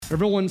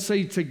Everyone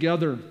say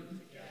together.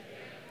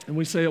 And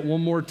we say it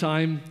one more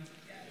time.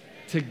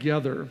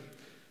 Together.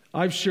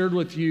 I've shared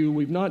with you,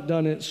 we've not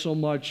done it so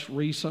much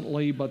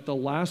recently, but the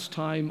last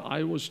time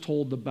I was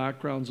told the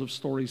backgrounds of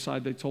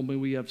Storyside, they told me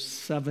we have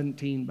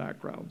 17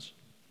 backgrounds.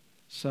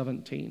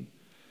 17.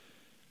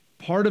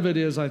 Part of it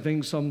is, I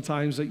think,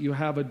 sometimes that you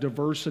have a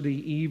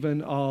diversity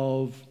even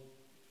of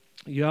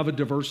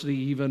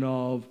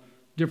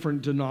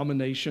different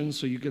denominations.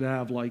 So you could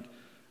have like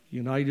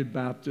United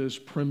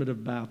Baptist,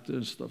 Primitive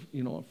Baptist,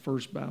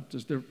 First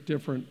Baptist,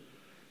 different.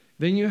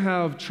 Then you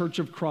have Church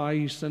of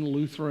Christ and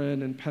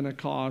Lutheran and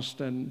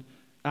Pentecost and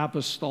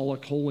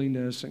Apostolic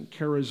Holiness and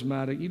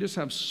Charismatic. You just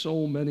have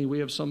so many. We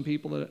have some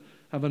people that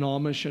have an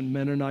Amish and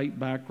Mennonite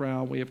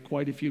background. We have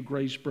quite a few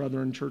Grace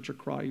Brethren, Church of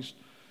Christ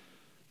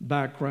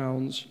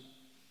backgrounds.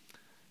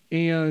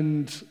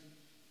 And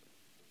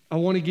I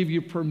want to give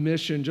you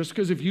permission, just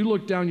because if you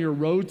look down your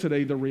road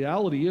today, the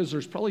reality is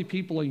there's probably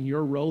people in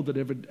your row that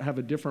have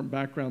a different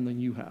background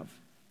than you have,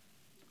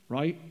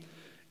 right?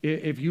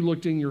 If you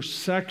looked in your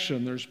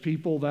section, there's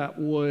people that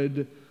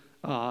would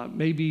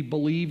maybe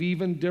believe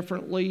even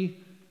differently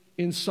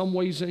in some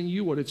ways than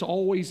you would. It's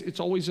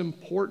always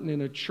important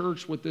in a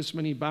church with this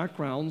many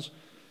backgrounds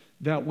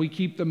that we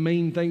keep the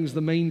main things,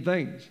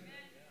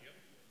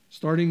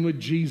 starting with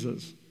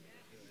Jesus.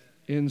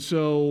 And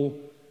so,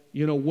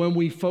 when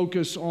we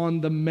focus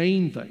on the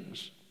main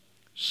things,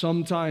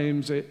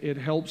 sometimes it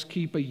helps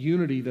keep a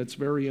unity that's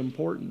very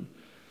important.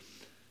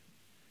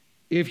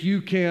 If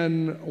you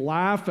can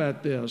laugh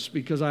at this,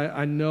 because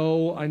I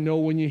know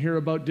when you hear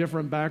about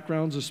different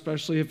backgrounds,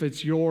 especially if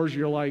it's yours,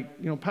 you're like,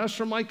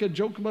 Pastor Micah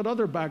joke about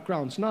other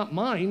backgrounds, not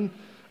mine.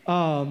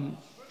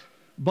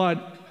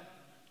 But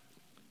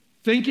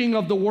thinking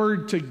of the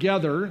word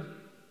together,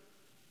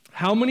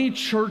 how many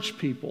church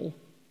people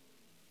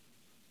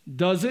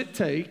does it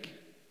take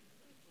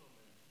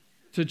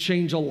to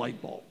change a light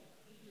bulb?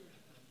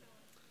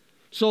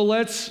 So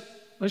let's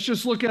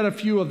just look at a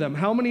few of them.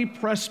 How many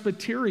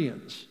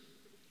Presbyterians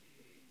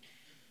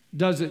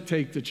does it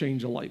take to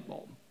change a light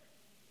bulb?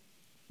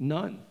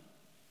 None.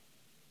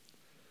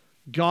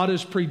 God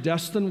is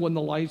predestined when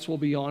the lights will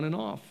be on and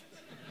off.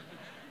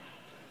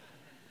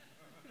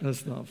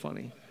 That's not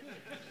funny.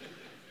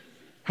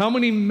 How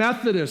many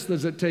Methodists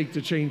does it take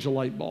to change a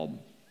light bulb?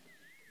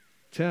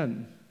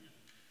 10.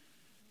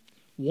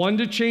 1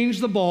 to change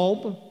the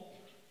bulb,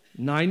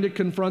 9 to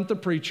confront the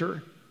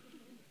preacher,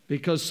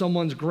 because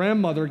someone's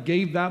grandmother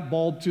gave that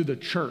bulb to the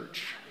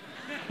church.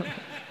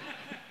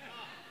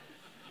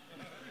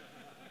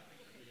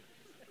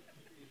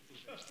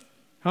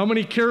 How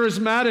many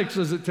charismatics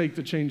does it take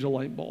to change a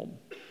light bulb?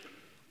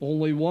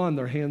 Only 1.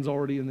 Their hand's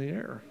already in the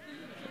air.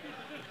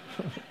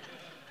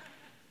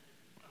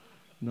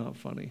 Not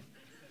funny.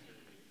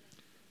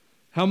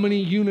 How many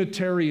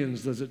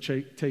Unitarians does it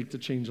take to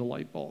change a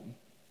light bulb?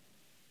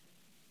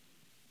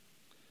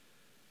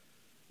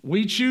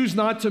 We choose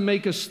not to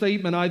make a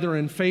statement either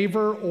in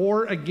favor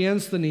or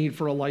against the need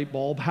for a light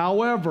bulb.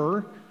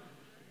 However,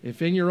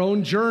 if in your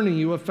own journey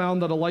you have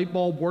found that a light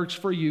bulb works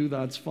for you,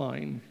 that's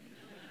fine.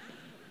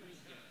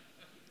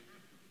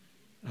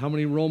 How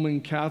many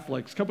Roman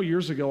Catholics? A couple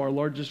years ago, our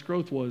largest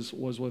growth was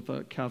with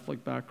a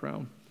Catholic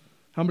background.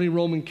 How many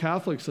Roman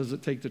Catholics does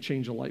it take to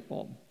change a light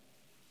bulb?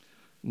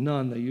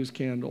 None. They use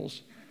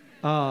candles.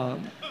 We're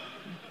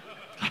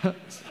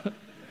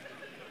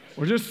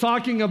just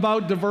talking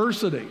about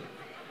diversity.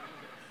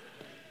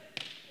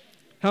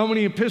 How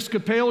many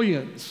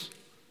Episcopalians?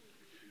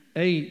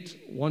 8.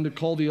 1 to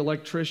call the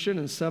electrician,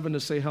 and 7 to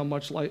say how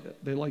much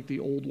they like the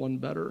old one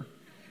better.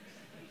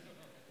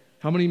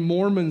 How many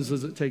Mormons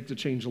does it take to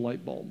change a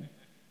light bulb?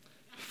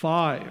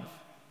 5.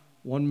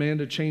 1 man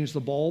to change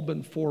the bulb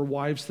and 4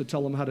 wives to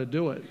tell him how to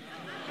do it.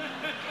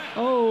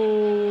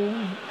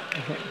 Oh.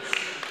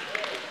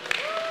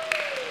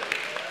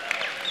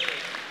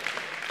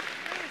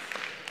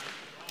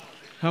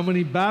 How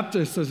many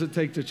Baptists does it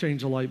take to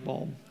change a light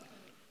bulb?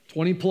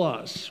 20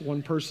 plus.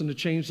 1 person to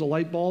change the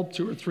light bulb,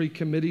 2 or 3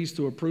 committees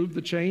to approve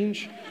the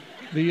change.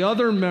 The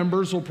other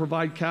members will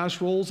provide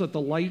casseroles at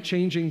the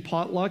light-changing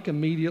potluck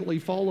immediately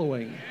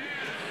following.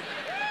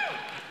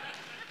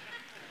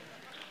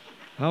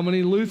 How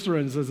many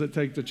Lutherans does it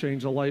take to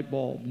change a light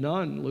bulb?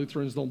 None.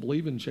 Lutherans don't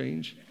believe in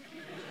change.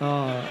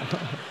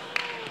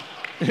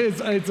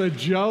 It's a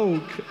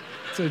joke.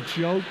 It's a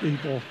joke,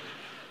 people.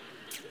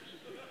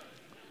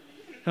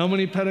 How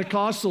many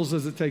Pentecostals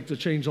does it take to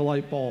change a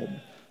light bulb?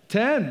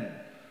 10.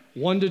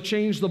 1 to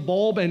change the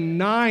bulb and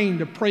 9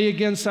 to pray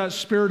against that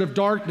spirit of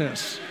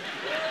darkness.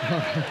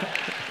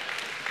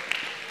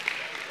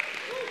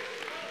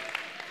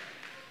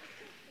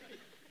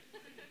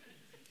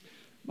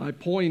 My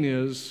point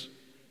is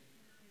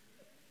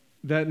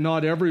that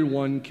not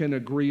everyone can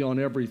agree on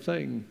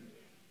everything.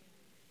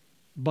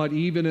 But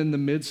even in the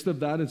midst of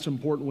that, it's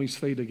important we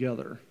stay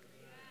together.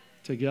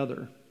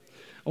 Together.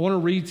 I want to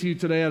read to you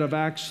today out of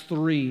Acts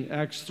 3,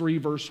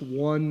 verse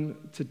 1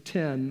 to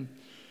 10.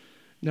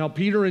 Now,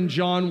 Peter and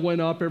John went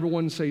up,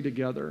 everyone say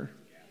together.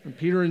 And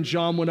Peter and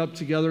John went up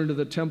together into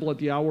the temple at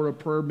the hour of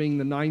prayer, being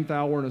the 9th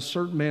hour, and a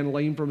certain man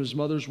lame from his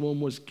mother's womb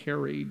was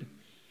carried.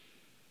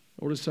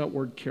 Notice that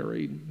word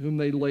carried, whom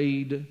they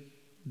laid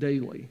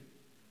daily.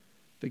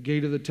 The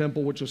gate of the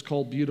temple, which is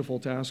called Beautiful,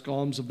 to ask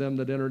alms of them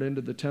that entered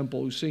into the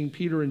temple, who seeing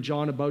Peter and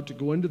John about to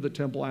go into the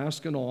temple,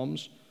 asked an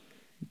alms.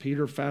 And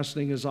Peter,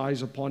 fastening his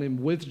eyes upon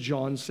him with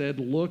John, said,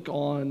 Look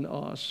on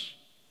us.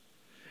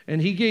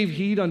 And he gave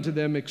heed unto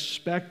them,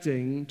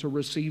 expecting to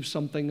receive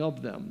something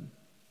of them.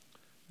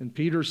 And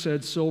Peter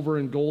said, Silver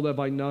and gold have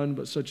I none,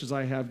 but such as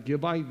I have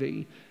give I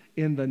thee.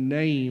 In the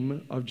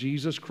name of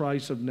Jesus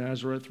Christ of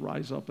Nazareth,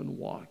 rise up and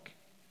walk.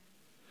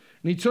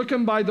 And he took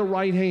him by the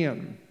right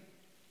hand.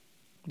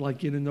 I'd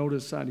like you to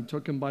notice that. He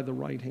took him by the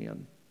right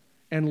hand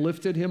and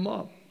lifted him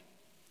up.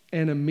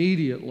 And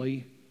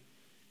immediately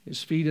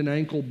his feet and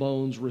ankle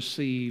bones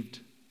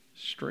received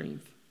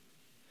strength.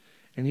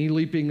 And he,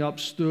 leaping up,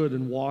 stood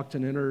and walked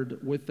and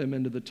entered with them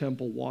into the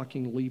temple,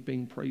 walking,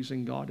 leaping,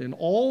 praising God. And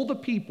all the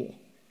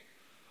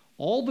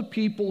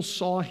people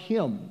saw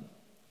him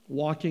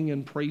walking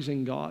and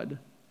praising God.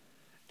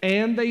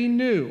 And they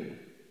knew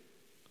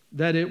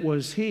that it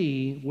was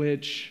he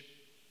which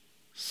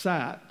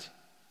sat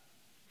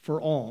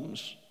for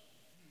alms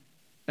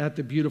at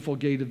the beautiful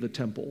gate of the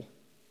temple.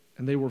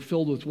 And they were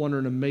filled with wonder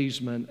and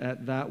amazement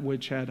at that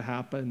which had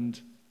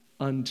happened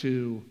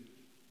unto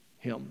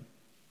him.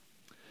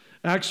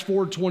 Acts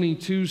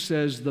 4:22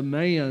 says, the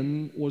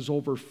man was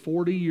over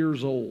 40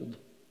 years old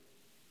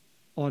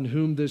on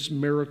whom this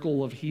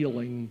miracle of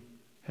healing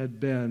had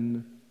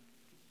been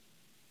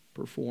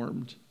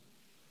performed.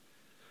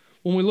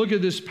 When we look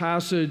at this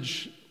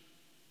passage,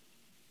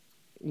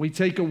 we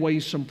take away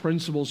some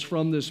principles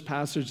from this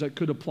passage that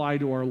could apply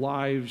to our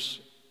lives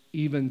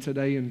even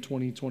today in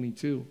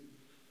 2022.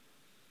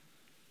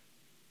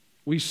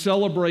 We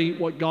celebrate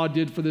what God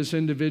did for this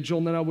individual,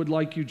 and then I would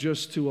like you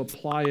just to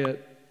apply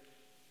it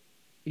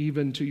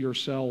even to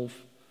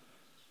yourself.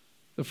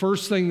 The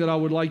first thing that I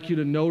would like you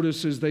to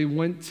notice is they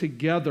went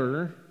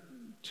together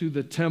to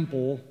the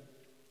temple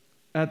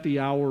at the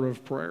hour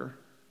of prayer.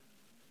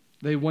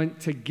 They went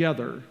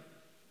together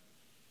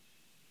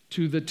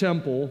to the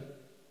temple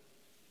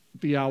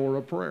at the hour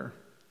of prayer.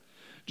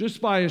 Just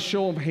by a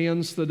show of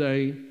hands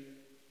today,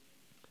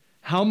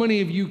 how many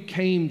of you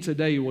came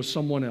today with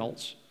someone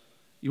else?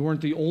 You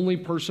weren't the only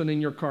person in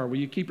your car. Will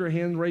you keep your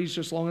hand raised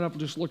just long enough to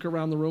just look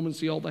around the room and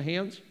see all the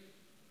hands?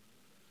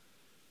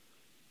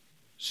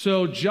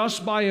 So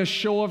just by a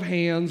show of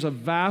hands, a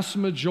vast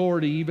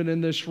majority, even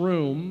in this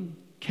room,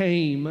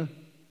 came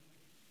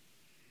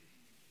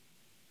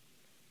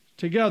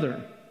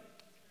together.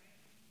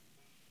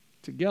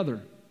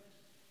 Together.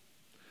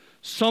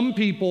 Some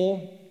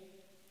people,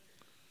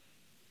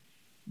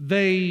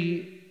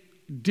 they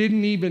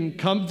didn't even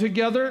come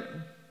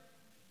together,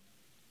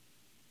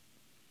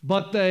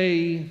 but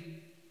they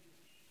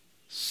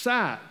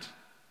sat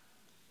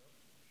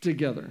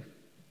together.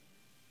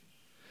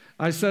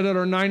 I said at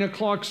our 9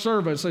 o'clock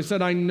service, I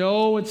said, I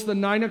know it's the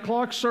 9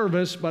 o'clock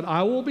service, but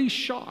I will be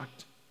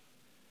shocked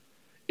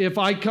if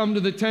I come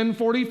to the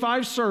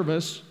 10:45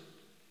 service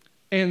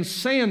and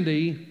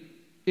Sandy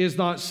is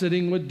not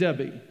sitting with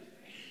Debbie.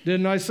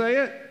 Didn't I say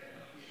it?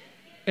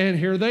 And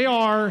here they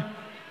are.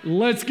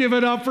 Let's give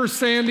it up for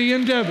Sandy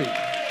and Debbie.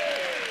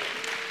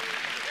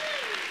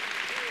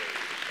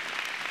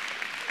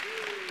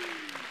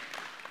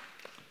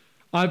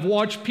 I've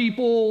watched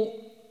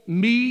people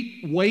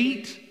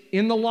wait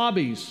in the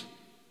lobbies,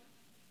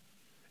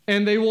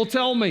 and they will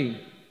tell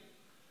me,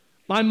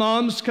 my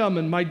mom's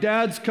coming, my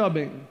dad's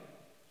coming,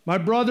 my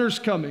brother's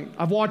coming.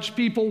 I've watched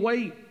people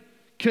wait,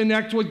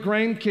 connect with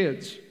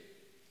grandkids,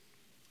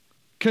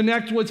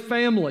 connect with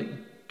family,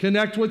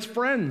 connect with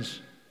friends.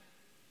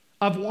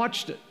 I've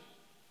watched it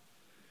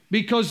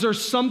because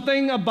there's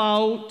something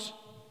about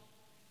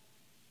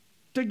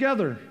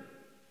together.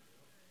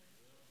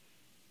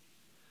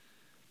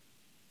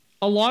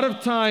 A lot of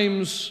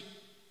times,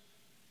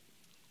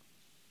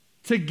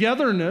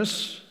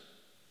 togetherness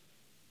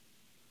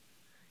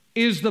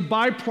is the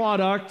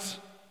byproduct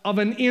of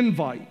an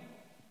invite.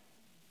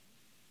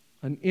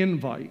 An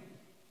invite.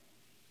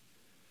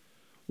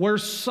 Where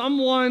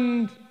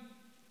someone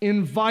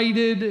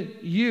invited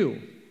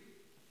you.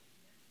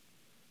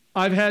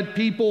 I've had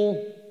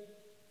people,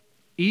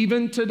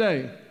 even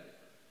today,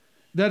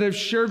 that have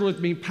shared with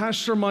me,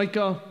 Pastor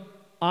Micah,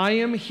 I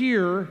am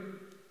here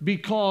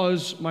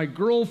because my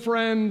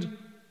girlfriend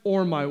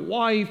or my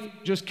wife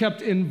just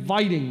kept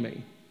inviting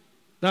me.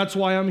 That's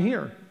why I'm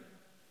here.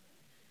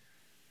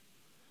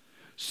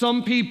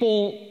 Some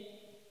people,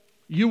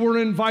 you were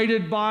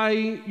invited by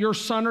your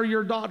son or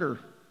your daughter.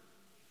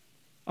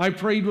 I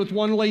prayed with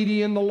one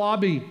lady in the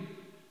lobby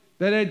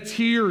that had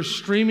tears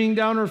streaming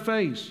down her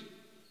face.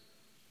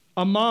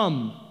 A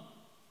mom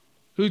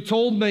who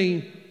told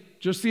me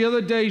just the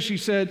other day, she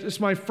said, it's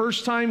my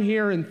first time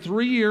here in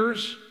 3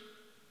 years.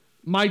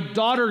 My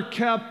daughter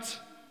kept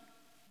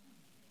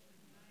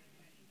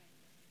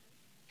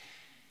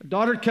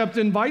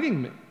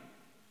inviting me.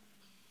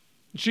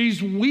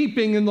 She's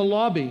weeping in the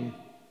lobby.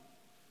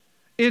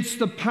 It's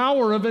the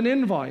power of an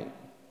invite.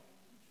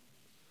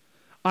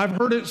 I've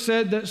heard it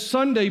said that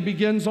Sunday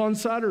begins on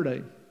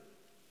Saturday.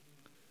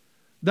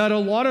 That a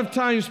lot of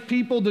times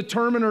people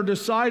determine or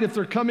decide if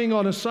they're coming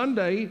on a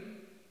Sunday,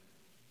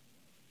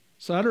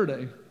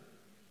 Saturday.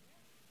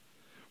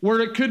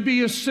 Where it could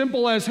be as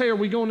simple as, hey, are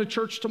we going to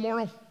church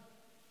tomorrow?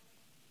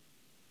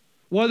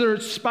 Whether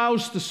it's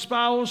spouse to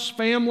spouse,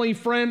 family,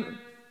 friend,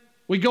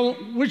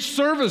 which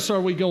service are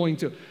we going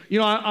to? You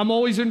know, I'm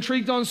always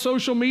intrigued on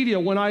social media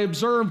when I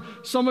observe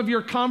some of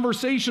your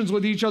conversations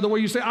with each other where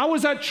you say, I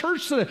was at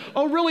church today.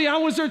 Oh, really? I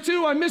was there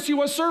too. I miss you.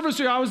 What service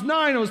are you? I was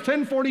 9. It was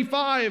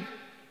 10:45.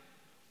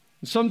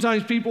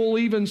 Sometimes people will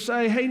even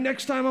say, hey,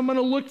 next time I'm going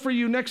to look for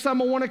you. Next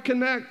time I want to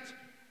connect.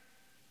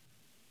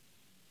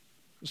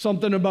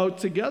 Something about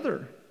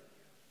together.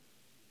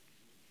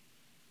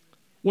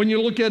 When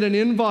you look at an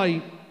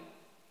invite,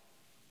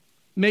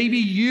 maybe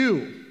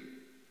you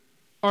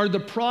are the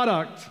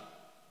product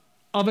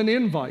of an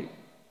invite.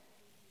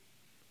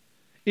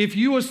 If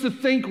you was to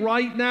think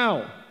right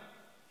now,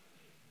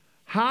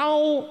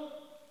 how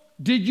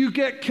did you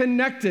get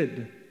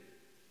connected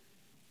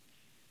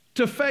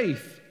to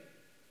faith?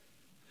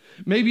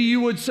 Maybe you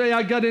would say,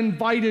 I got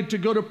invited to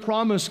go to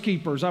Promise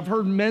Keepers. I've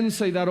heard men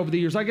say that over the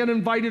years. I got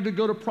invited to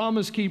go to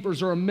Promise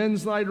Keepers or a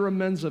men's night or a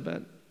men's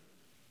event.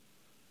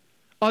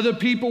 Other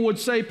people would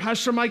say,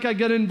 Pastor Mike, I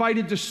got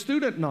invited to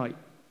student night.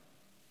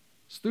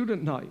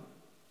 Student night.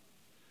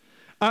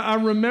 I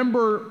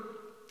remember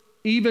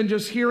even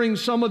just hearing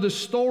some of the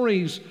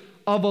stories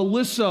of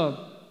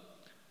Alyssa.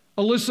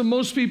 Alyssa,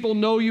 most people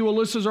know you.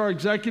 Alyssa's our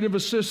executive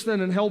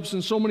assistant and helps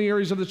in so many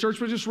areas of the church,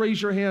 but just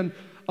raise your hand.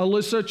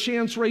 Alyssa,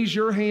 Chance, raise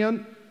your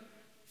hand.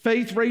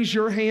 Faith, raise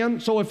your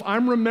hand. So if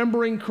I'm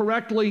remembering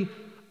correctly,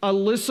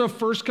 Alyssa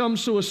first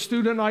comes to a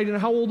student night, and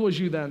how old was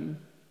you then?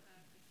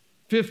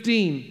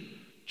 15.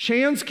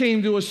 Chance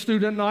came to a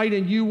student night,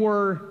 and you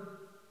were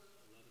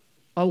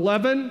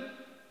 11.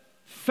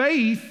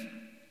 Faith,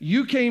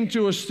 you came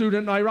to a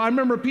student night. I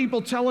remember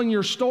people telling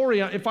your story.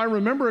 If I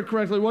remember it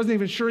correctly, I wasn't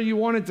even sure you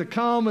wanted to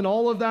come and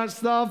all of that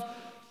stuff.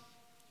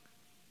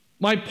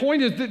 My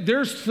point is that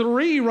there's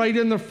 3 right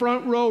in the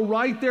front row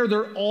right there.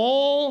 They're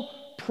all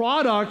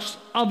products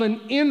of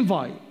an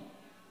invite.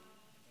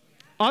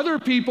 Other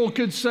people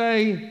could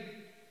say,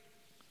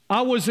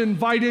 I was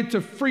invited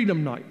to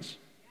Freedom Nights.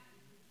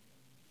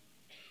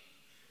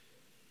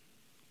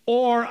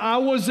 Or I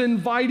was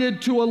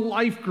invited to a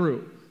life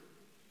group.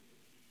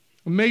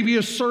 Maybe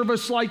a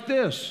service like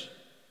this.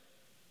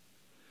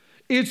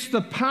 It's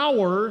the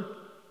power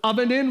of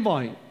an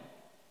invite.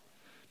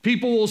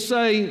 People will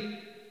say,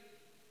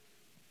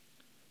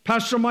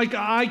 Pastor Mike,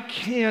 I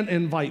can't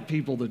invite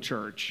people to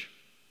church.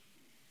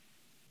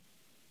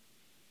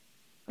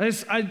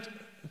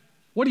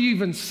 What do you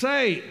even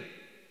say?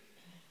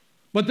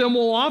 But then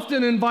we'll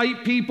often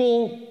invite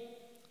people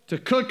to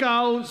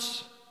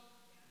cookouts,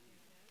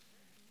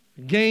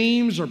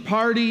 games or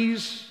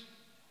parties,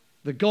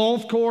 the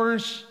golf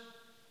course,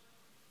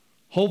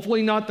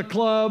 hopefully not the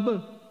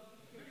club.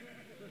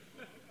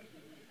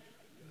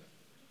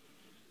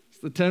 It's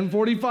the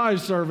 10:45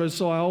 service,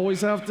 so I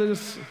always have to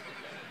just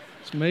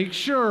make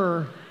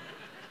sure.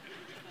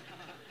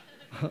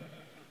 A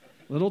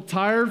little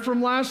tired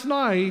from last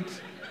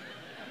night.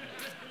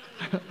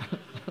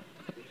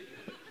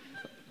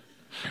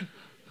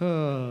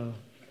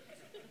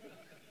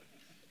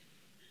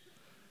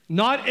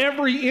 Not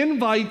every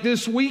invite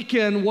this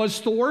weekend was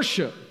to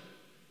worship.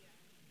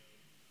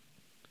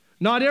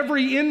 Not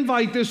every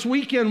invite this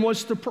weekend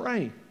was to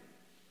pray.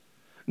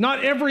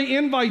 Not every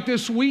invite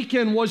this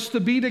weekend was to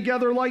be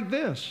together like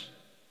this.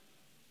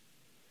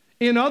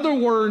 In other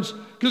words,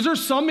 because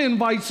there's some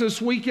invites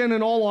this weekend,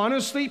 in all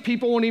honesty,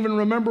 people won't even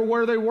remember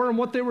where they were and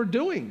what they were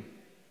doing.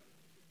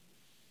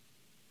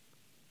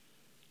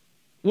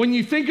 When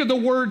you think of the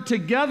word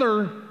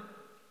together,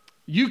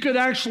 you could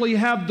actually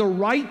have the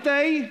right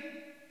day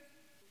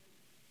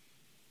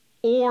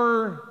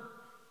or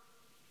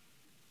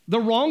the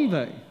wrong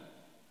day.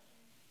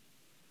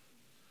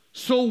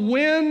 So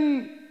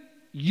when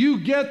you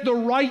get the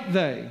right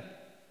day,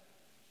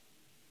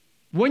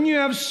 when you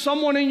have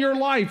someone in your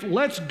life,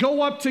 let's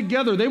go up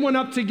together. They went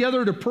up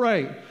together to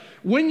pray.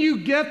 When you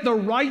get the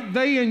right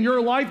day in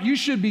your life, you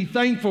should be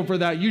thankful for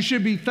that. You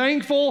should be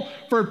thankful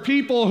for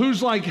people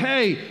who's like,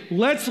 hey,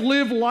 let's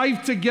live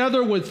life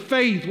together with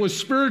faith, with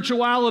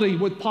spirituality,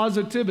 with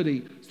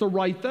positivity. It's the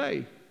right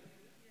day.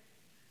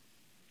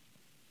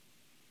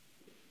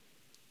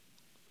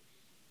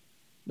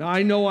 Now,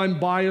 I know I'm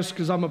biased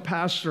because I'm a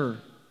pastor,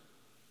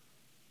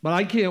 but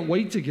I can't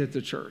wait to get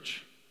to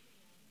church.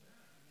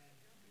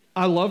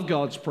 I love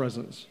God's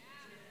presence.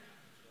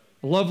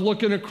 I love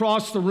looking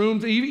across the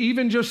room.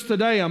 Even just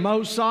today, I'm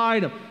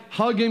outside, I'm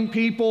hugging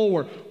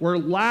people. We're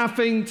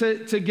laughing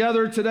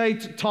together today.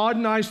 Todd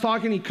and I's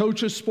talking. He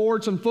coaches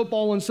sports and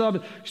football and stuff.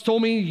 He's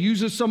told me he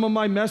uses some of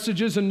my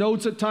messages and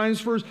notes at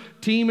times for his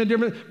team and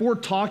different. We're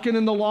talking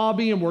in the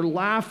lobby and we're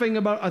laughing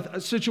about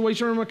a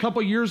situation from a couple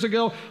years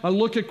ago. I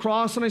look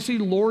across and I see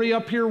Lori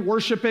up here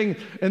worshiping,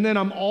 and then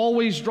I'm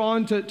always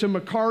drawn to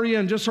Makaria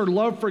and just her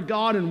love for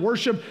God and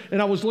worship. And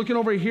I was looking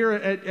over here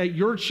at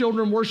your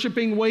children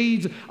worshiping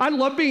Wade's. I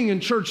love being in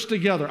church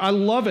together. I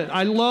love it.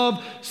 I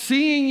love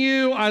seeing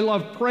you. I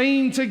love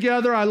praying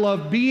together. I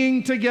love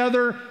being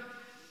together.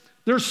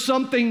 There's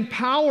something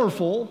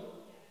powerful.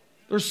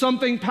 There's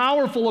something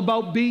powerful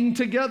about being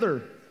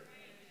together.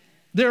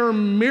 There are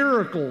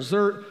miracles.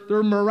 There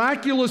are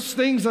miraculous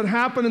things that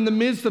happen in the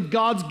midst of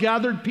God's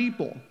gathered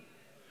people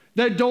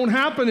that don't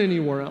happen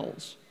anywhere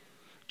else.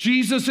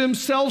 Jesus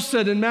himself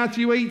said in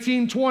Matthew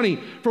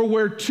 18:20, for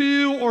where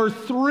 2 or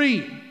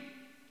 3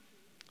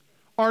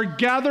 are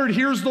gathered,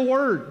 here's the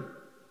word,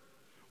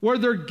 where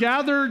they're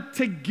gathered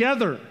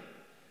together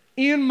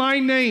in my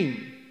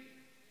name,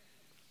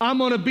 I'm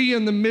going to be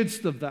in the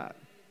midst of that.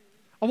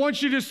 I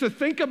want you just to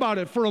think about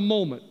it for a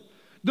moment.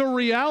 The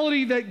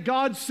reality that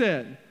God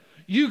said,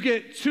 you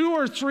get 2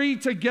 or 3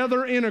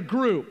 together in a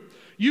group.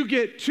 You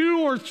get 2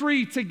 or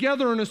 3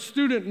 together in a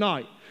student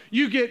night.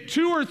 You get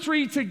 2 or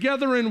 3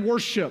 together in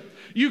worship.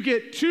 You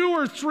get 2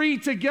 or 3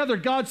 together.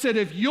 God said,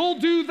 if you'll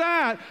do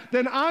that,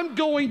 then I'm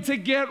going to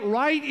get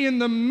right in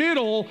the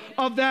middle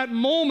of that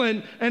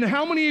moment. And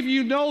how many of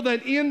you know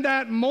that in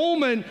that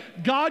moment,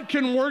 God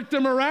can work the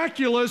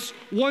miraculous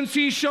once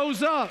he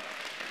shows up?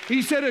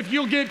 He said, if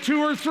you'll get 2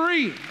 or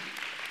 3.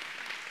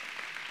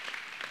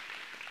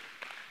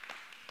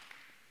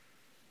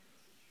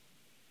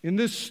 In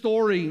this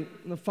story,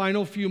 in the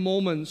final few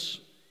moments,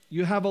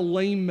 you have a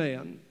lame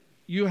man.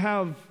 You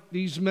have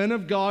these men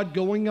of God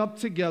going up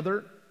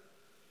together.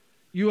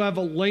 You have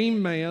a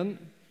lame man.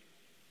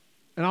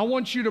 And I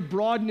want you to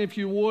broaden, if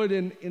you would,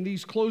 in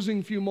these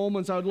closing few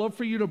moments, I would love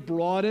for you to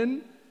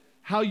broaden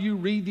how you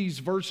read these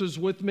verses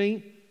with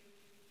me,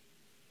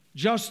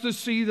 just to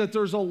see that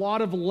there's a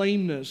lot of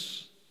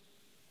lameness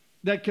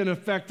that can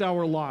affect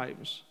our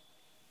lives.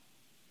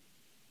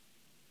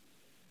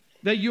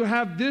 That you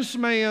have this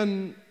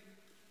man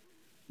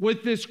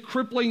with this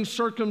crippling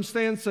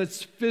circumstance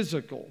that's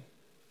physical.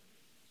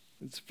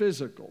 It's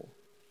physical.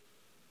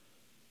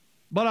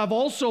 But I've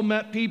also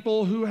met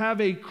people who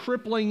have a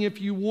crippling, if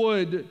you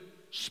would,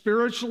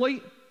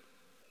 spiritually,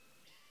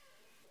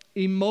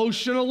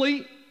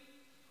 emotionally,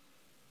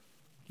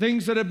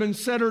 things that have been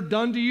said or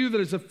done to you that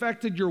has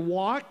affected your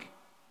walk.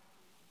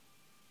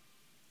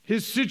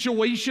 His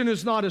situation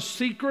is not a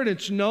secret,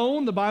 it's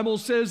known. The Bible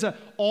says that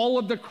all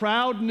of the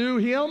crowd knew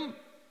him.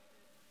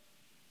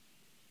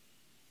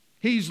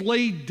 He's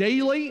laid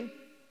daily.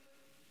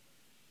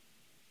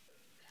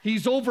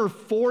 He's over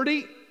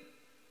 40.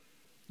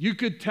 You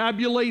could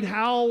tabulate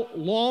how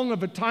long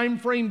of a time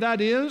frame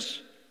that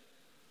is.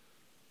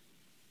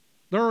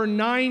 There are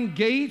 9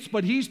 gates,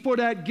 but he's put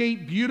at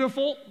gate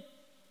beautiful.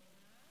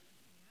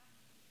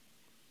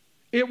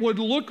 It would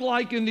look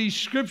like in these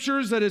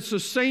scriptures that it's the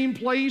same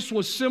place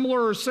with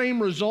similar or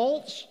same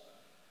results.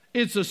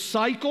 It's a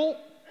cycle.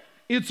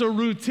 It's a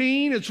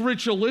routine. It's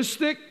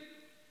ritualistic.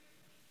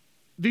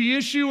 The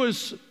issue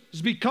has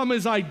become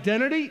his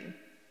identity.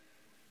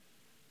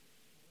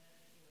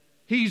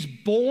 He's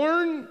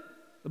born.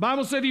 The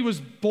Bible said he was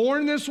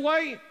born this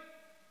way.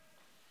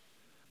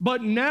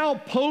 But now,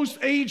 post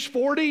age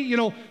 40,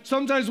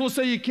 sometimes we'll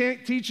say you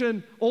can't teach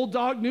an old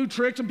dog new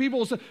tricks, and people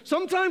will say,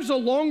 sometimes the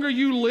longer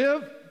you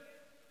live,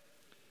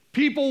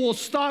 people will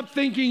stop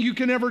thinking you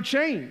can ever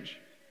change.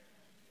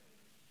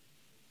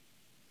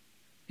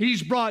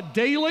 He's brought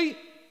daily.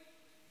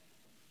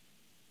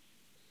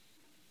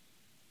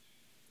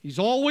 He's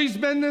always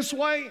been this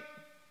way.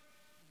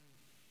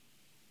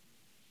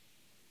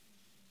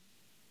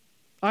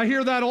 I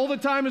hear that all the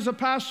time as a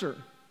pastor.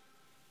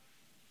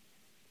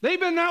 They've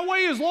been that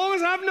way as long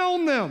as I've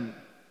known them.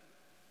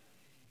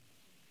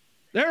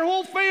 Their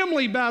whole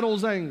family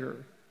battles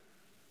anger.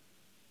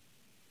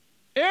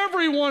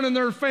 Everyone in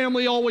their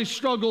family always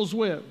struggles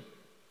with.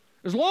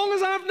 As long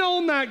as I've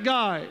known that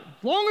guy,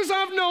 as long as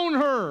I've known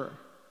her.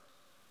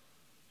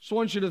 So I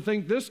want you to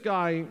think this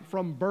guy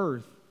from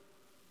birth,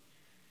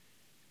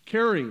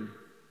 carrying.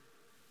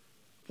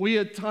 If we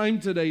had time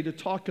today to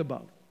talk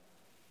about,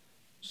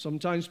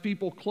 sometimes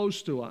people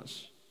close to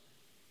us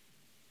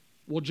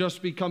will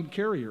just become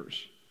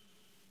carriers.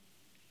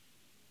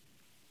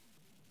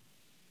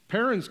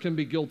 Parents can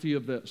be guilty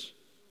of this.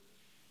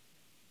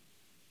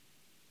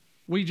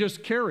 We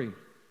just carry.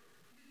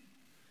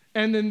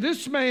 And then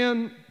this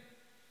man,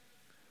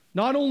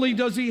 not only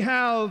does he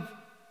have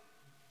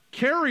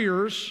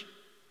carriers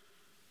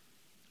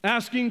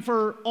asking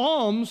for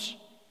alms,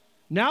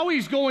 now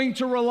he's going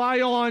to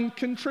rely on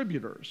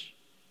contributors.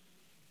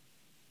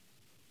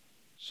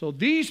 So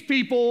these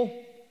people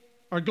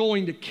are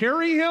going to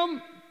carry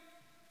him.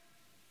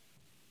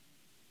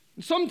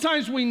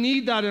 Sometimes we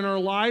need that in our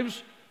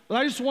lives, but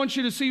I just want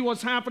you to see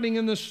what's happening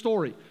in this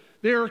story.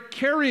 They're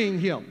carrying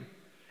him.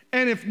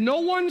 And if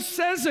no one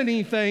says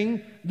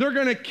anything, they're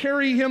going to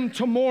carry him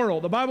tomorrow.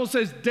 The Bible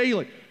says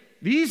daily.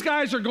 These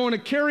guys are going to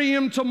carry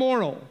him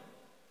tomorrow.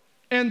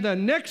 And the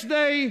next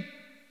day,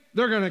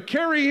 they're going to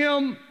carry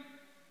him.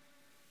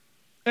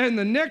 And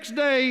the next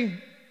day,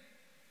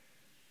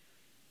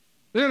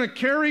 they're going to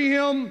carry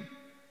him.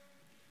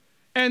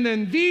 And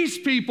then these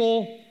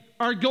people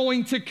are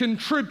going to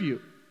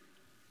contribute.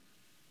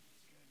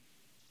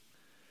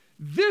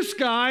 This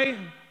guy,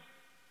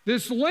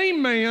 this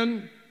lame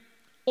man,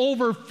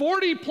 over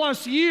 40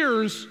 plus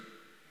years,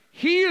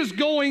 he is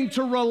going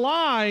to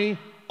rely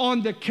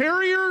on the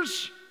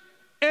carriers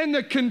and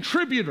the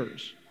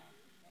contributors.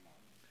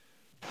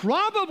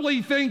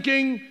 Probably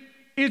thinking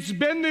it's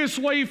been this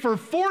way for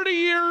 40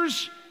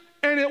 years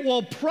and it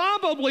will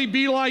probably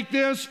be like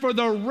this for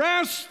the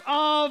rest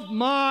of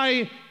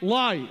my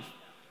life.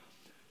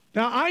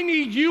 Now, I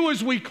need you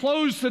as we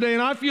close today,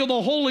 and I feel the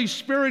Holy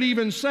Spirit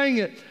even saying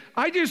it.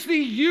 I just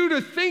need you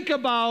to think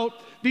about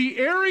the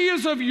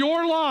areas of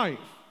your life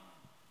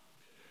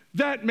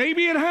that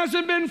maybe it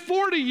hasn't been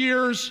 40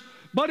 years,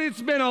 but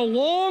it's been a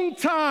long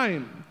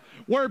time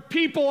where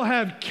people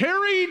have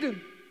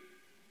carried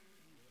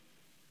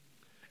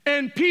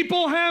and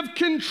people have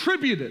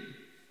contributed.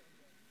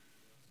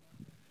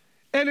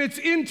 And it's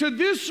into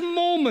this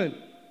moment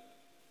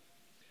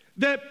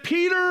that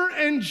Peter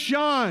and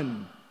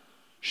John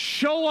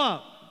show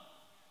up,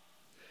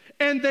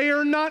 and they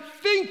are not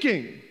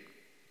thinking,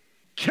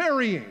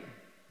 carrying.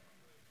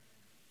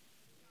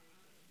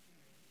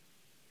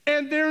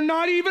 And they're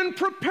not even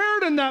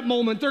prepared in that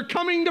moment. They're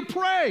coming to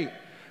pray.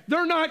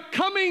 They're not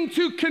coming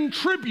to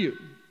contribute.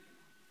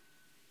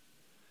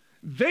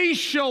 They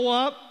show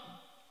up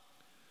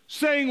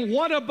saying,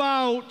 what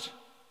about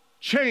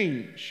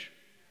change?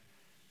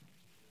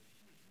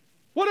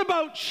 What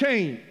about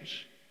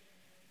change?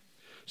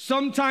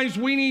 Sometimes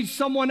we need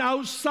someone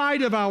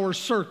outside of our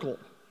circle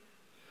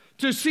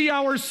to see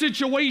our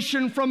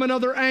situation from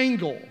another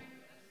angle.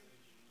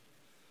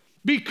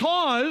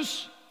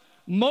 Because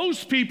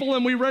most people,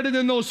 and we read it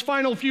in those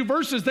final few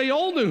verses, they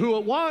all knew who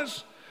it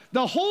was.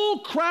 The whole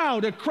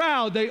crowd,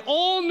 they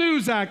all knew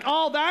Zach.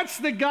 Oh, that's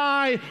the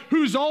guy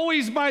who's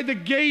always by the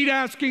gate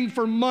asking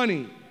for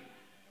money.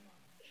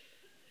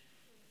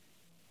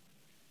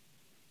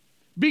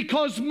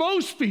 Because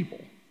most people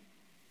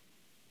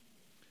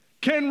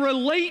can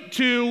relate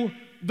to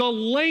the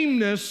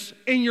lameness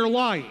in your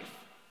life.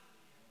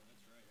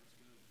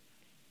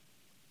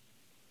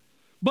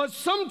 But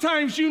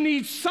sometimes you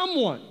need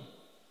someone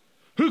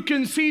who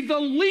can see the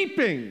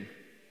leaping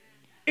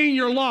in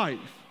your life.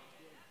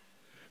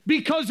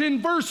 Because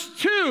in verse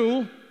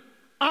 2,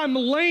 I'm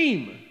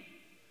lame.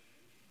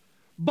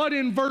 But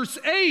in verse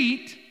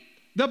 8,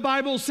 the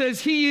Bible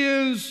says he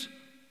is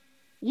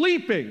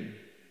leaping.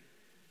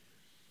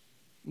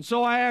 And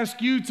so I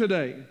ask you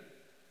today,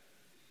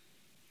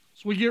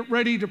 as we get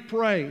ready to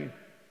pray,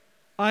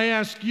 I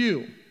ask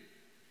you,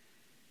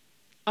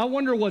 I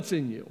wonder what's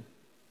in you.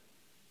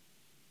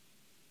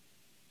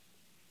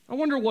 I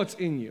wonder what's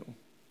in you.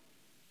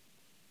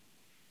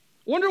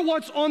 Wonder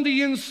what's on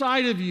the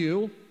inside of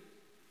you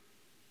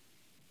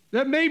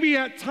that maybe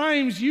at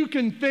times you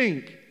can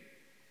think,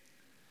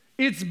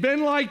 it's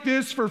been like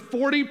this for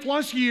 40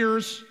 plus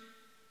years,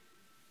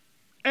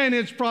 and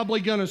it's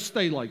probably going to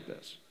stay like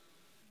this.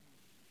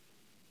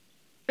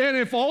 And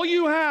if all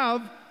you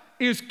have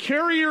is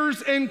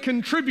carriers and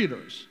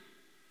contributors,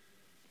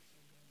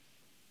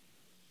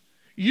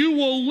 you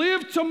will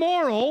live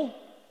tomorrow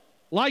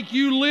like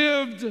you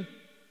lived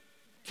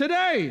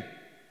today.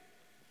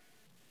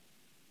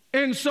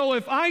 And so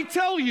if I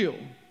tell you,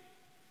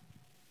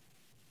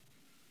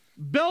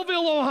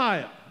 Belleville,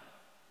 Ohio,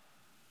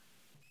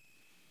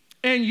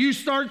 and you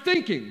start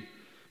thinking,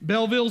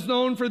 Belleville's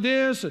known for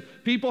this, and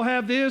people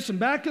have this, and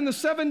back in the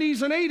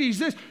 70s and 80s,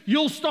 this,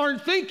 you'll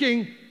start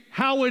thinking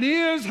how it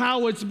is,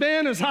 how it's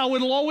been, is how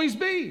it'll always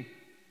be.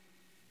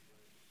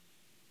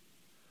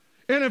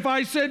 And if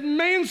I said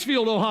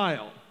Mansfield,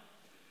 Ohio,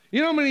 you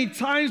know how many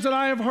times that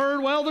I have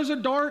heard, well, there's a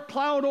dark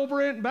cloud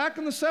over it, and back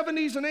in the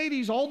 70s and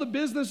 80s, all the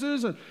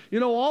businesses and,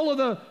 all of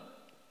the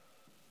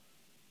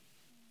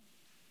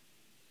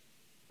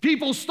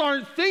people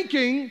start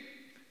thinking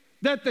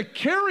that the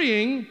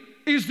carrying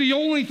is the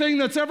only thing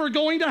that's ever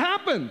going to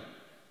happen.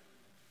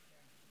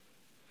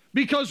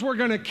 Because we're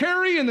going to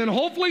carry, and then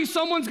hopefully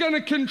someone's going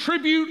to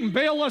contribute and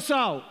bail us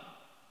out.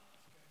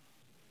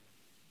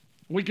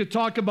 We could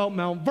talk about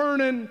Mount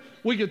Vernon.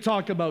 We could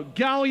talk about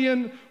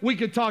Galleon. We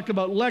could talk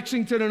about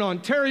Lexington and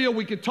Ontario.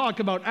 We could talk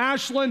about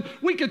Ashland.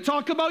 We could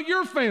talk about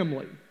your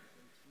family.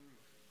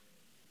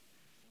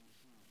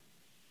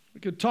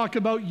 We could talk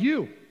about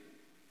you.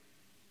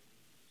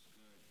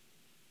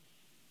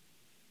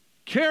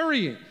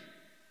 Carrying.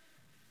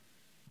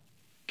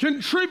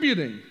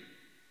 Contributing.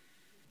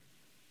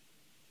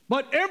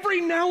 But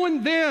every now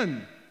and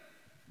then,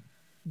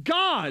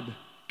 God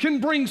can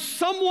bring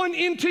someone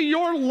into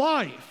your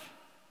life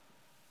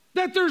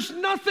That there's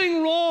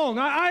nothing wrong.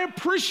 I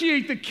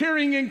appreciate the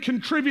caring and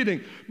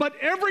contributing, but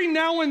every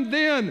now and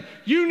then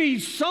you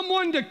need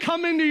someone to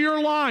come into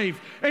your life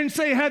and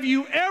say, have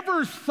you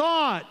ever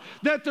thought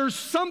that there's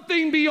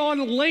something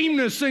beyond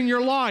lameness in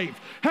your life?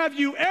 Have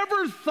you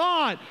ever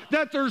thought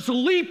that there's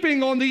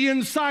leaping on the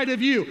inside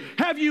of you?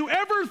 Have you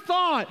ever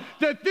thought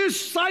that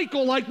this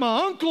cycle, like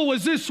my uncle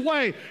was this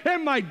way,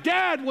 and my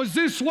dad was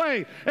this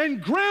way,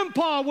 and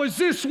grandpa was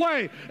this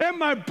way, and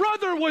my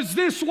brother was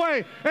this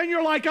way, and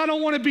you're like, I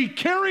don't want to be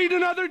carried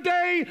another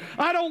day.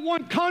 I don't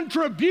want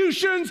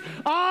contributions.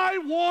 I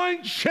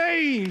want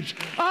change.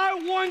 I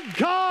want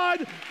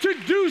God to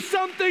do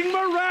something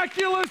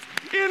miraculous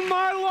in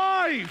my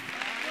life.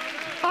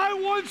 I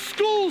want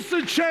schools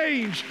to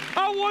change.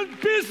 I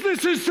want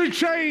businesses to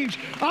change.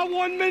 I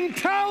want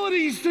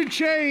mentalities to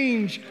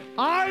change.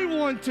 I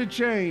want to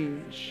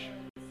change.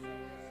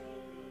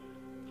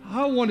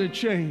 I want to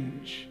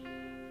change.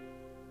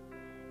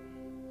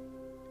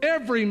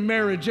 Every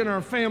marriage in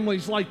our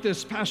families like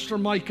this, Pastor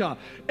Micah.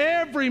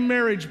 Every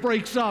marriage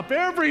breaks up.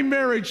 Every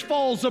marriage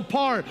falls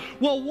apart.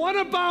 Well, what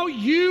about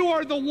you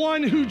are the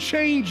one who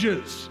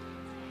changes?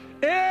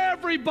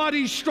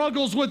 Everybody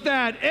struggles with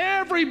that.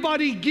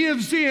 Everybody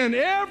gives in.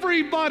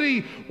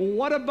 Everybody.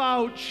 What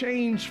about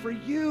change for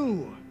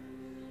you?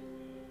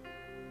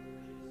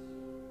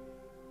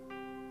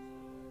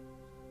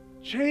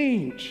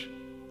 Change.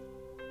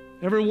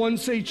 Everyone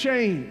say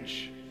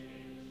change.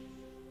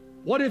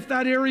 What if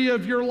that area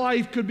of your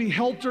life could be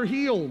helped or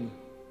healed?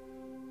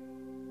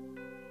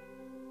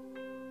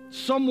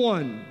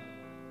 Someone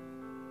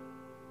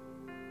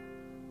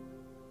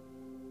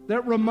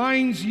that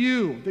reminds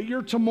you that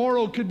your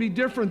tomorrow could be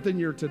different than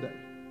your today.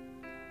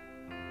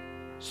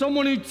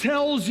 Someone who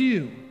tells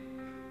you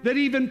that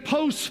even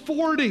post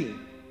 40,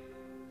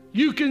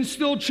 you can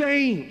still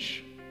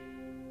change.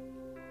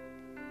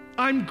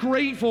 I'm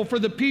grateful for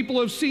the people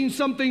who have seen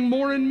something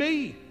more in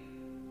me.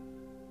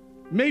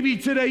 Maybe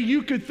today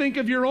you could think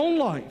of your own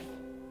life.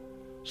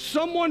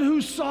 Someone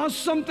who saw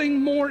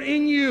something more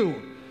in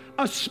you.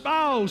 A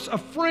spouse, a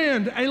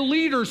friend, a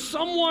leader,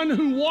 someone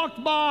who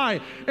walked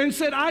by and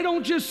said, I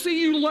don't just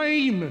see you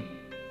lame.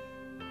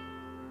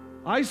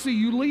 I see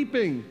you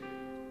leaping.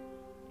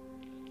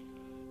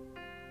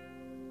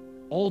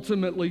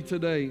 Ultimately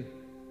today,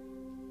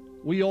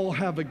 we all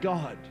have a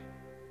God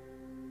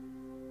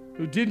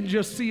who didn't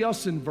just see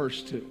us in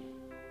verse 2.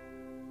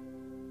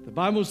 The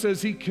Bible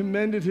says he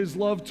commended his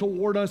love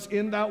toward us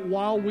in that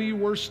while we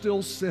were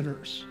still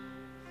sinners.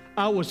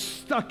 I was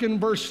stuck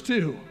in verse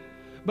 2,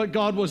 but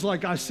God was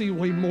like, I see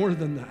way more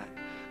than that.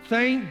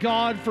 Thank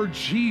God for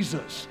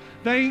Jesus.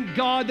 Thank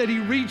God that he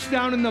reached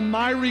down in the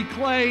miry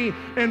clay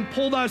and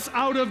pulled us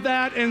out of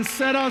that and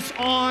set us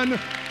on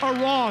a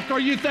rock. Are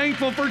you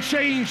thankful for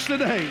change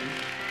today?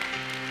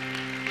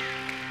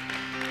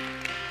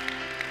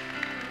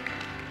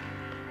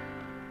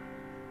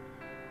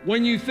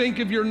 When you think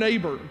of your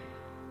neighbor,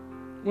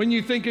 when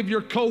you think of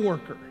your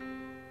coworker,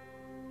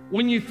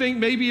 when you think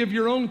maybe of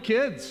your own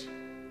kids,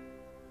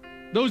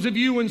 those of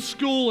you in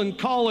school and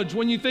college,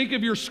 when you think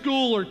of your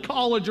school or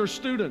college or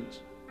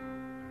students,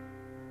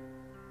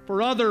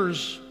 for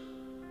others,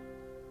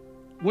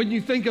 when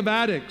you think of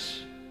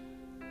addicts,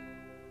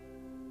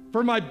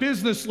 for my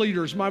business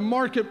leaders, my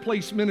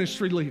marketplace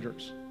ministry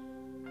leaders,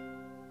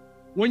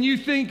 when you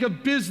think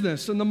of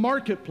business and the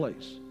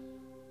marketplace,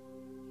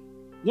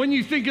 when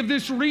you think of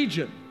this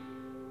region,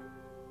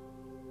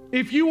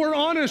 if you are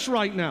honest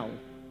right now,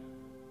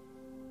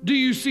 do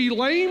you see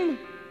lame?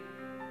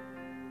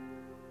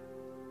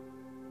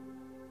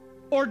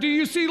 Or do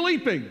you see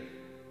leaping?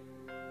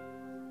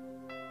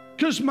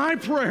 Because my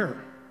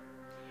prayer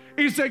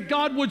is that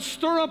God would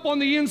stir up on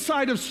the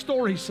inside of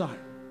Storyside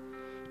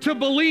to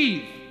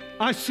believe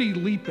I see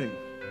leaping.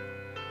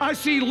 I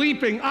see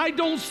leaping. I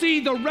don't see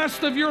the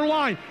rest of your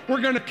life.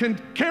 We're going to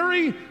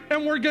carry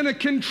and we're going to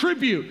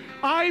contribute.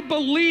 I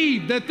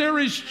believe that there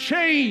is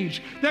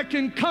change that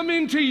can come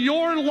into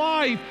your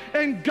life,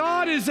 and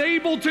God is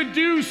able to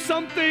do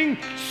something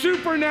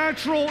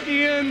supernatural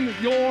in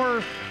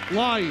your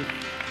life.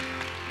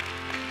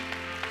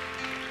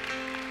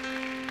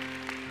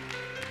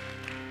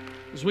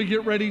 As we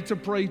get ready to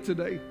pray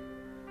today,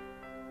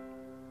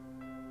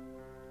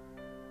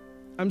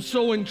 I'm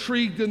so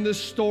intrigued in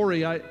this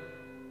story. I've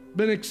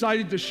been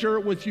excited to share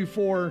it with you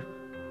for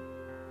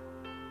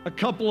a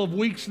couple of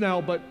weeks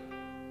now, but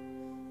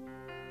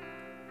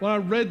when I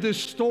read this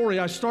story,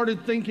 I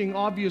started thinking,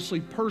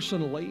 obviously,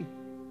 personally,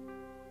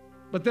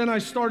 but then I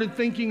started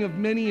thinking of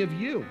many of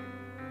you.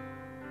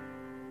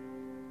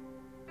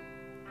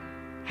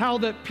 How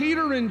that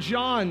Peter and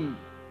John,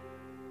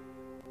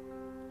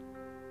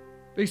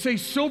 they say,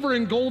 silver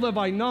and gold have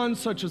I none,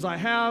 such as I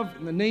have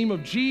in the name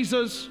of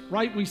Jesus,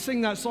 right? We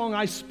sing that song,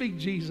 I speak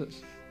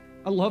Jesus.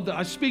 I love that.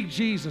 I speak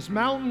Jesus.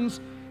 Mountains,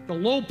 the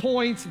low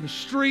points, the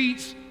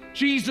streets,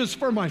 Jesus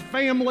for my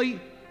family.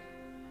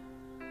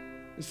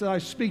 They said, I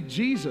speak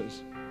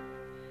Jesus.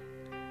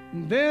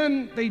 And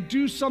then they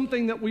do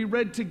something that we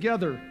read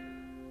together.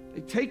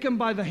 They take him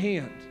by the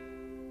hand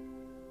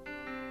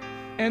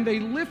and they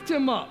lift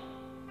him up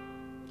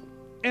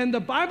And the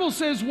Bible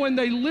says when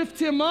they lift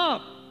him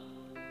up,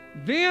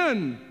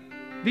 then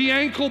the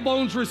ankle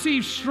bones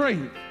receive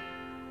strength.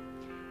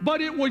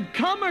 But it would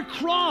come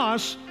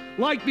across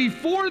like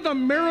before the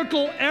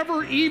miracle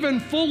ever even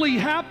fully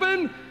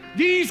happened,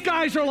 these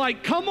guys are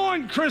like, come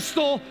on,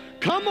 Crystal.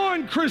 Come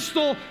on,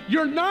 Crystal.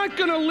 You're not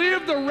going to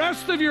live the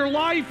rest of your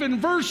life. In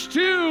verse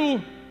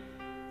 2,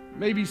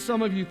 maybe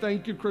some of you,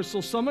 thank you,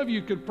 Crystal. Some of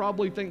you could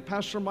probably think,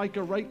 Pastor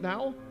Micah, right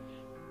now,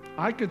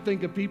 I could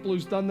think of people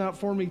who's done that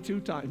for me 2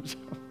 times.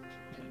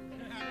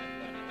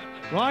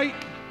 Right?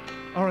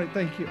 All right,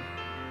 thank you.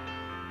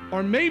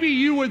 Or maybe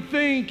you would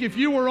think, if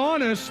you were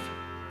honest,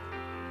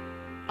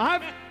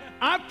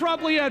 I've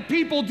probably had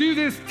people do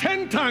this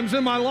 10 times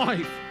in my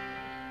life.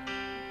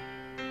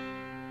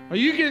 Or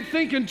you get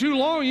thinking too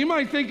long, you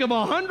might think of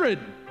 100.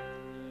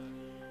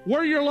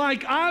 Where you're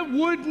like, I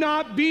would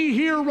not be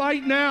here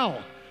right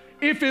now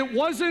if it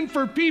wasn't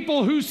for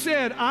people who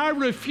said, I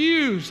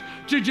refuse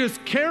to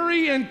just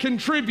carry and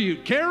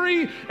contribute,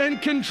 carry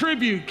and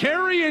contribute,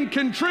 carry and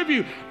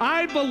contribute.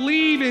 I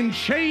believe in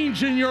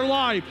change in your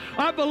life.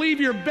 I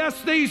believe your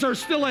best days are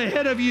still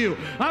ahead of you.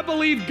 I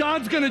believe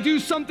God's going to do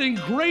something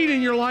great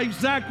in your life,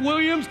 Zach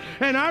Williams,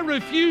 and I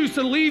refuse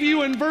to leave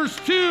you in verse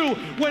 2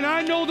 when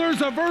I know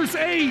there's a verse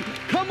 8.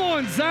 Come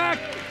on, Zach.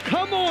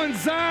 Come on,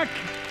 Zach.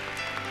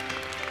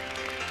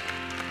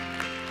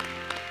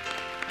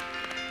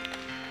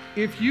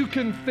 If you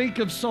can think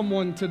of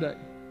someone today,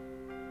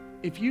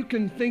 if you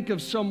can think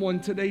of someone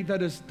today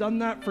that has done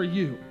that for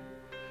you,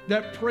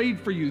 that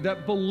prayed for you,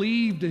 that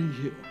believed in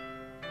you,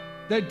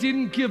 that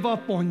didn't give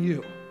up on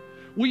you,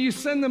 will you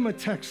send them a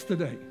text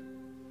today?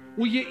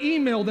 Will you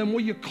email them?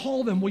 Will you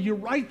call them? Will you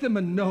write them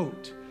a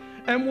note?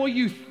 And will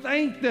you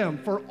thank them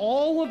for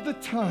all of the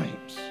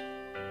times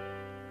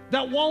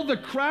that while the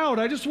crowd,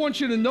 I just want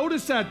you to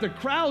notice that the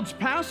crowd's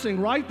passing,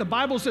 right? The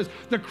Bible says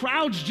the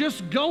crowd's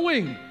just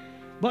going.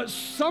 But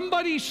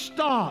somebody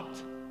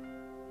stopped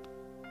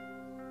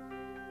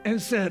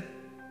and said,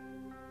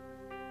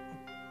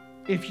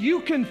 if you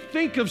can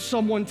think of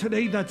someone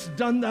today that's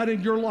done that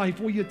in your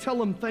life, will you tell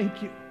them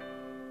thank you?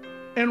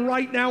 And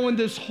right now in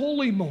this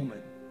holy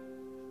moment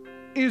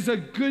is a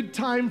good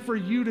time for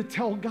you to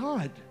tell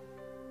God,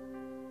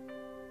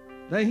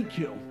 thank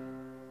you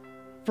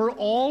for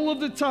all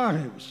of the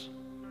times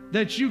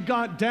that you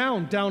got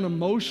down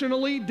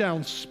emotionally,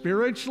 down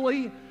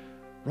spiritually,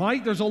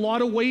 right? There's a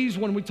lot of ways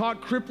when we talk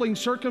crippling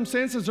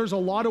circumstances, there's a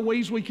lot of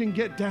ways we can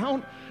get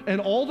down. And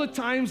all the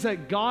times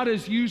that God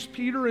has used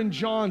Peter and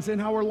John's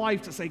in our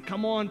life to say,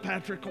 come on,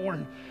 Patrick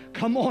Horn.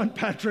 Come on,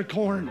 Patrick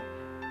Horn.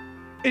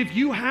 If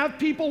you have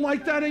people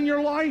like that in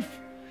your life,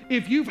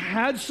 if you've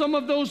had some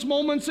of those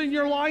moments in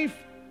your life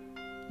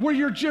where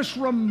you're just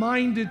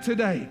reminded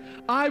today,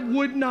 I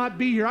would not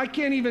be here. I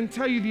can't even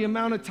tell you the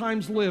amount of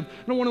times, Liv,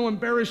 I don't want to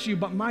embarrass you,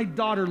 but my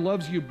daughter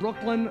loves you.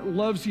 Brooklyn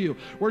loves you.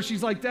 Where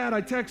she's like, Dad,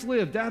 I text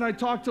Liv. Dad, I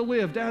talked to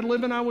Liv. Dad,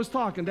 Liv and I was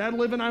talking. Dad,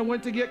 Liv and I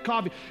went to get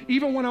coffee.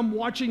 Even when I'm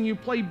watching you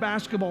play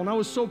basketball, and I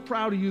was so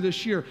proud of you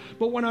this year,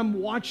 but when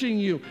I'm watching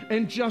you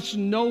and just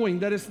knowing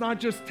that it's not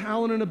just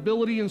talent and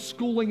ability and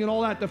schooling and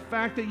all that, the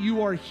fact that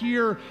you are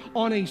here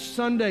on a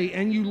Sunday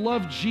and you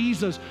love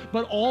Jesus,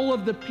 but all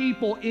of the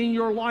people in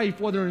your life,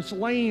 whether it's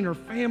Lane or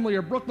family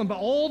or Brooklyn, but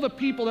all the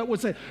people that would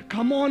say,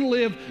 come on,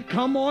 Liv,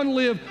 come on,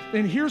 Liv.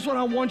 And here's what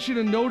I want you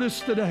to notice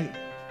today,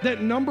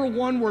 that number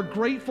one, we're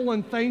grateful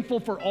and thankful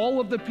for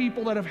all of the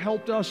people that have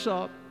helped us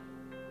up.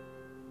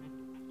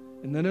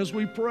 And then as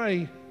we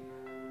pray,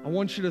 I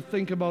want you to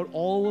think about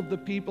all of the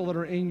people that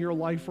are in your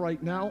life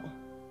right now,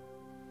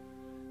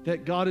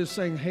 that God is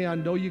saying, hey, I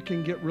know you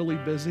can get really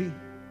busy.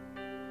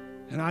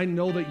 And I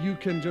know that you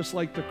can, just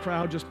like the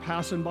crowd just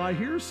passing by,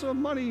 here's some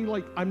money.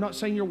 Like, I'm not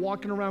saying you're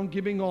walking around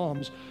giving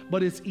alms,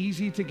 but it's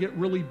easy to get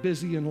really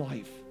busy in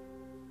life.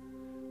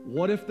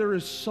 What if there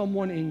is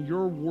someone in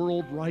your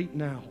world right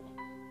now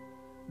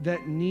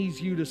that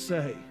needs you to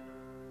say,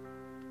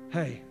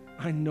 hey,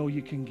 I know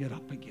you can get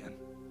up again?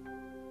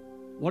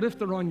 What if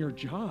they're on your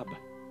job?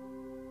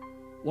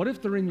 What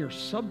if they're in your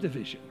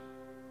subdivision?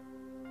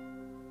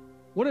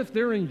 What if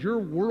they're in your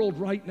world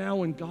right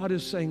now and God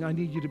is saying, I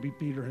need you to be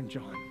Peter and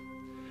John.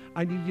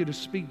 I need you to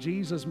speak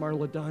Jesus,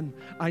 Marla Dunn.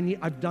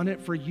 I've done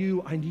it for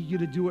you. I need you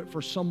to do it for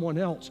someone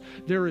else.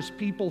 There is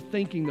people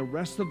thinking the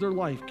rest of their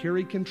life,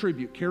 carry,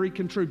 contribute, carry,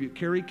 contribute,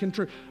 carry,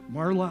 contribute.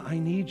 Marla, I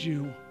need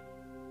you.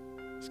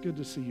 It's good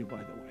to see you, by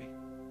the way.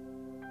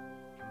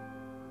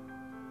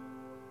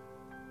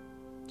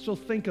 So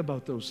think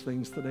about those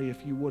things today,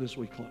 if you would, as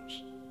we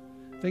close.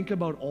 Think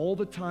about all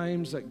the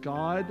times that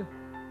God,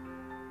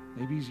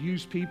 maybe he's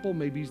used people,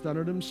 maybe he's done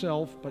it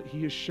himself, but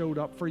he has showed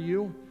up for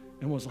you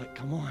and was like,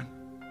 come on.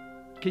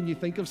 Can you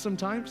think of some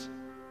times?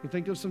 You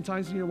think of some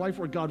times in your life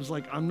where God was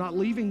like, I'm not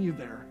leaving you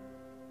there.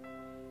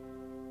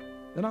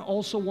 Then I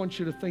also want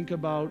you to think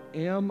about,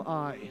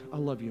 I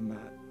love you,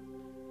 Matt.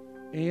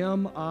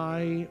 Am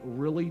I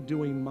really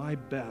doing my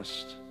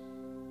best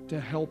to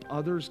help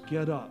others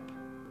get up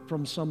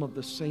from some of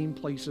the same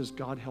places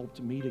God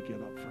helped me to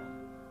get up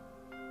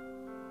from?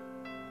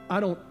 I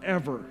don't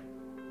ever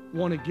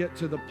want to get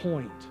to the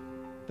point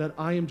that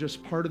I am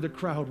just part of the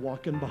crowd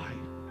walking by.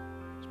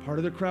 It's part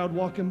of the crowd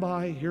walking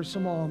by. Here's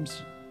some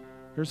alms.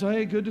 Here's,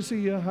 hey, good to see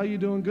you. How you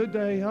doing? Good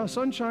day. Oh,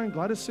 sunshine.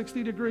 Glad it's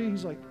 60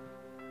 degrees. Like,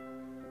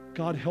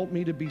 God, help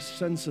me to be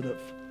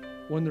sensitive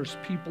when there's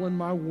people in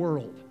my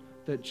world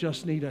that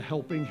just need a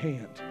helping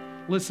hand.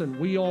 Listen,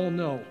 we all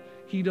know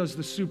He does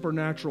the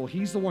supernatural.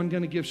 He's the one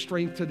going to give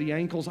strength to the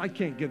ankles. I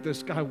can't get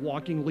this guy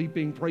walking,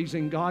 leaping,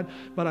 praising God,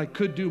 but I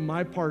could do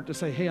my part to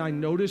say, hey, I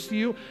noticed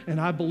you, and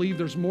I believe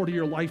there's more to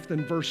your life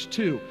than verse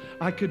 2.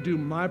 I could do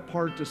my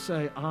part to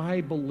say,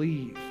 I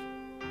believe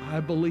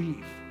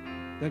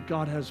that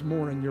God has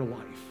more in your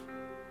life.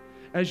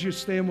 As you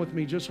stand with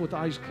me, just with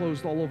eyes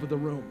closed all over the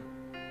room,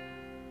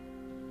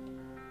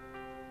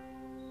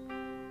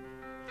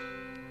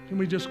 can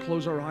we just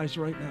close our eyes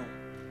right now?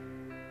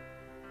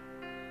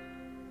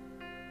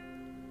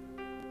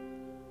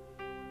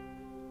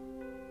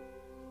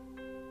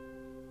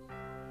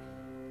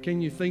 Can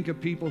you think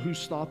of people who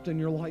stopped in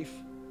your life?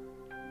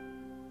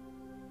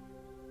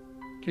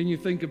 Can you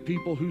think of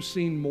people who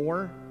seen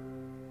more?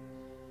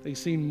 They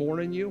seen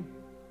more in you?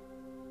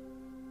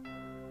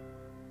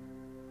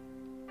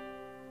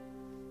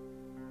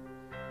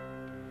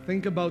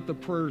 Think about the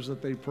prayers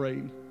that they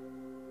prayed.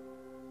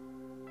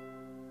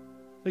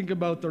 Think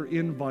about their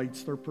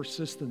invites, their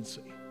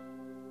persistency.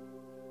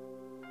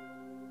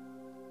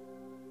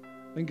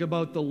 Think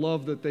about the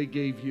love that they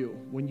gave you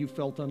when you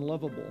felt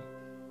unlovable.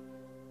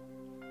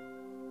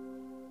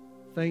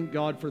 Thank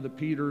God for the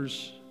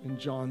Peters and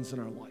Johns in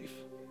our life.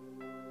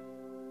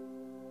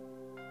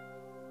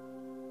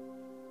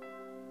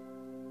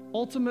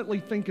 Ultimately,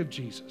 think of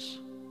Jesus.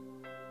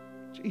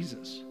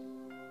 Jesus.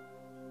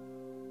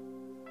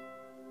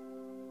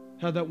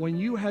 How that when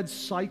you had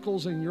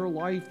cycles in your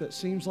life that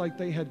seems like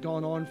they had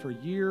gone on for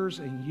years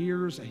and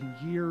years and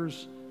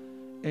years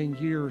and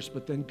years,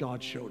 but then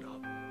God showed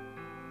up.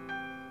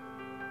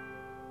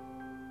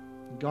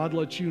 God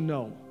lets you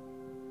know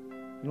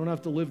you don't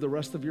have to live the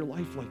rest of your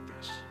life like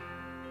this.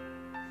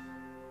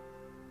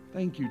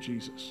 Thank you,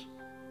 Jesus.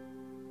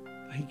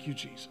 Thank you,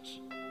 Jesus.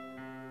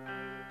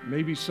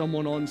 Maybe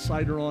someone on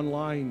site or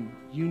online,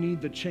 you need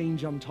the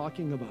change I'm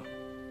talking about.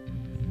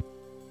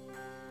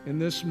 In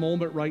this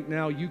moment right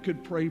now, you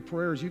could pray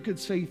prayers. You could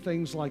say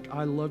things like,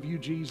 I love you,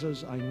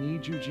 Jesus. I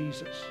need you,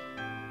 Jesus.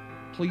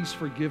 Please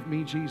forgive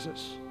me,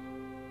 Jesus.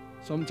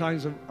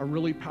 Sometimes a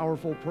really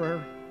powerful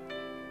prayer,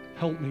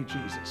 help me,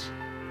 Jesus.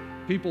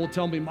 People will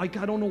tell me, Mike,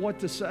 I don't know what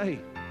to say.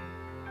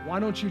 Why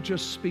don't you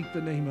just speak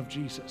the name of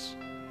Jesus?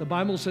 The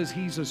Bible says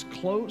He's as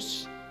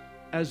close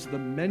as the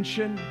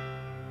mention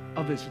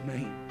of His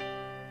name.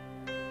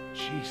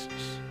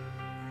 Jesus.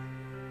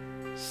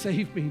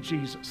 Save me,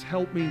 Jesus.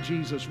 Help me,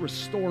 Jesus.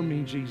 Restore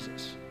me,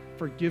 Jesus.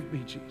 Forgive me,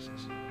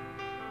 Jesus.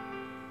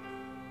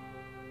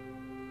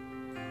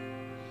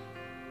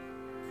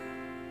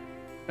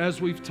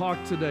 As we've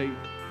talked today,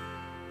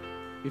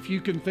 if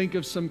you can think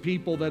of some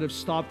people that have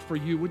stopped for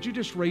you, would you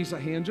just raise a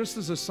hand just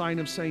as a sign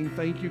of saying,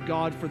 thank you,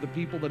 God, for the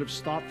people that have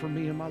stopped for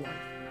me in my life?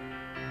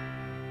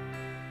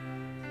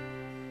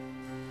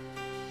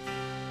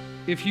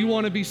 If you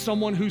want to be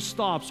someone who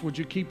stops, would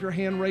you keep your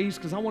hand raised?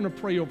 Because I want to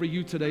pray over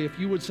you today. If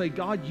you would say,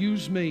 God,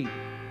 use me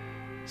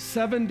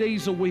 7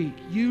 days a week.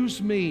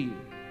 Use me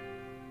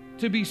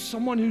to be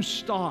someone who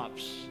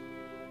stops.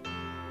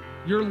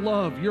 Your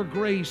love, your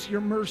grace,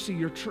 your mercy,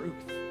 your truth.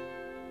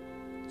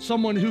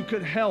 Someone who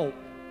could help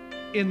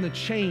in the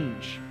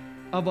change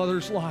of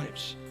others'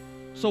 lives.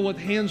 So with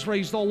hands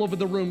raised all over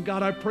the room,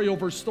 God, I pray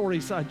over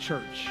Storyside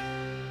Church.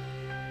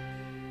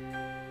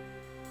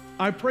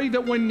 I pray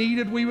that when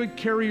needed, we would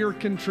carry or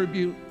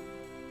contribute.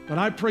 But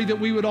I pray that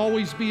we would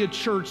always be a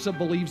church that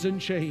believes in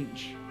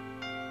change.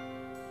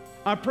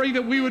 I pray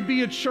that we would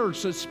be a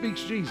church that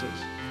speaks Jesus.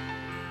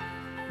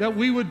 That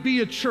we would be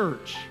a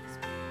church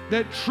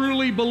that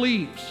truly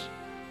believes,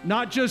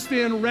 not just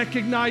in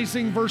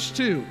recognizing verse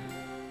 2,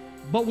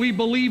 but we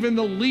believe in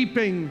the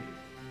leaping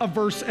of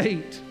verse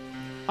 8.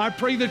 I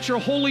pray that your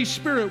Holy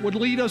Spirit would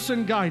lead us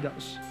and guide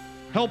us.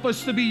 Help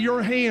us to be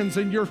your hands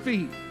and your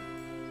feet.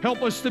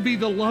 Help us to be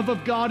the love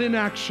of God in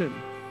action.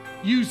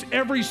 Use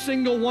every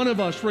single one of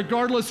us,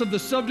 regardless of the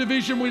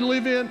subdivision we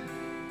live in,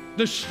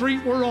 the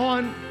street we're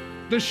on,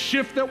 the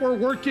shift that we're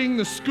working,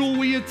 the school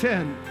we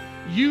attend.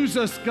 Use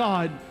us,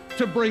 God,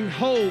 to bring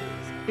hope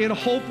in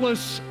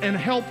hopeless and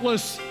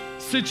helpless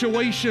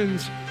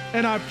situations.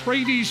 And I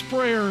pray these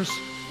prayers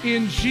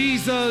in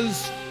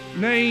Jesus'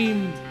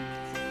 name.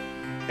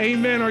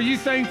 Amen. Are you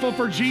thankful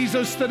for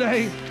Jesus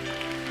today?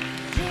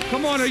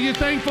 Come on, are you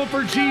thankful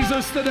for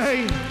Jesus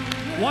today?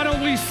 Why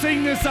don't we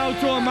sing this out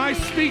to Him? I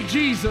speak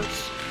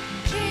Jesus.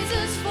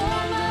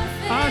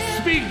 I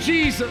speak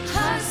Jesus.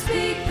 I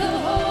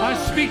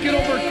speak it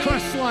over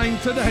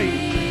Crestline today.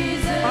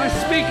 I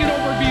speak it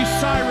over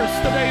Bucyrus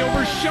today,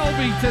 over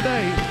Shelby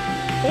today,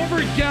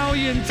 over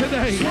Galleon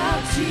today,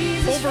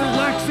 over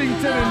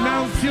Lexington and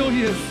Mount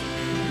Gilead.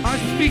 I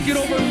speak it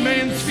over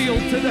Mansfield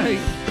today,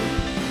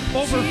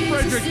 over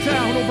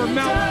Fredericktown, over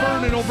Mount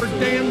Vernon, over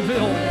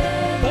Danville,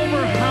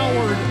 over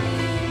Howard.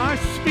 I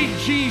speak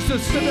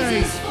Jesus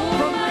today,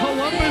 from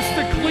Columbus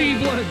to Cleveland.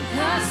 Cleveland.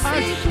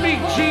 I speak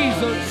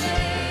Jesus.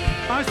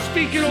 I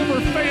speak it over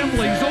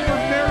families, over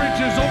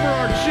marriages, over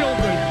our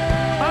children.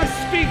 I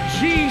speak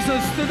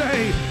Jesus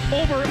today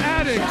over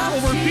addicts,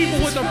 over people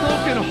with a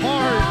broken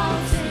heart,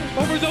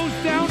 over those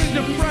down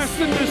and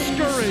depressed and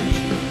discouraged.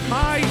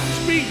 I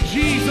speak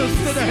Jesus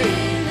today.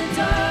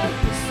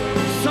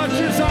 Such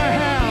as I have.